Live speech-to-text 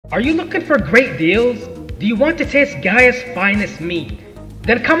Are you looking for great deals? Do you want to taste Gaia's finest meat?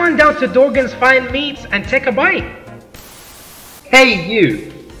 Then come on down to Dorgan's Fine Meats and take a bite. Hey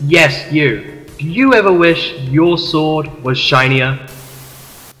you! Yes you! Do you ever wish your sword was shinier?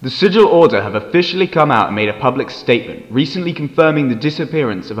 The Sigil Order have officially come out and made a public statement, recently confirming the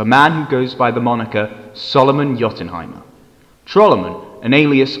disappearance of a man who goes by the moniker Solomon Jotunheimr. Trollman, an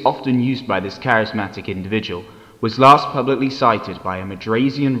alias often used by this charismatic individual, was last publicly sighted by a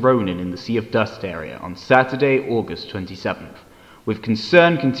Madrasian Ronin in the Sea of Dust area on Saturday, August 27th, with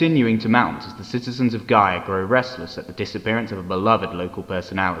concern continuing to mount as the citizens of Gaia grow restless at the disappearance of a beloved local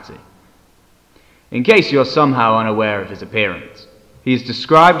personality. In case you're somehow unaware of his appearance, he is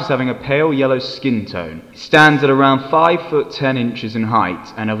described as having a pale yellow skin tone. He stands at around 5 foot 10 inches in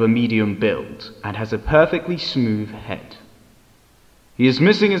height and of a medium build, and has a perfectly smooth head. He is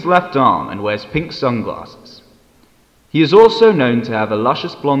missing his left arm and wears pink sunglasses. He is also known to have a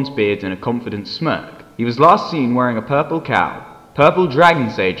luscious blonde beard and a confident smirk. He was last seen wearing a purple cowl, purple dragon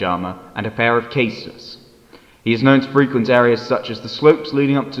sage armor, and a pair of caestus. He is known to frequent areas such as the slopes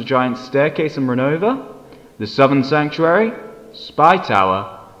leading up to Giant Staircase in Renova, the Southern Sanctuary, Spy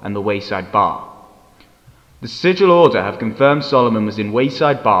Tower, and the Wayside Bar. The Sigil Order have confirmed Solomon was in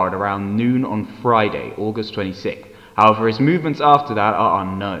Wayside Bar at around noon on Friday, August 26th. However, his movements after that are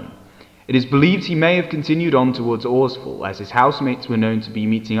unknown. It is believed he may have continued on towards Orsfall, as his housemates were known to be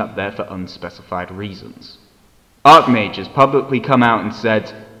meeting up there for unspecified reasons. Archmage has publicly come out and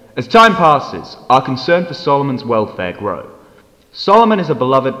said, "As time passes, our concern for Solomon's welfare grows. Solomon is a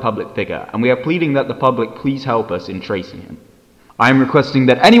beloved public figure, and we are pleading that the public please help us in tracing him. I am requesting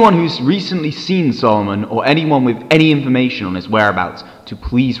that anyone who's recently seen Solomon or anyone with any information on his whereabouts to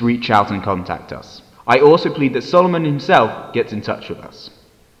please reach out and contact us. I also plead that Solomon himself gets in touch with us."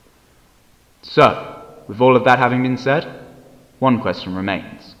 So, with all of that having been said, one question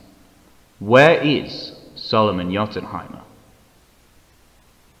remains. Where is Solomon Jotunheimr?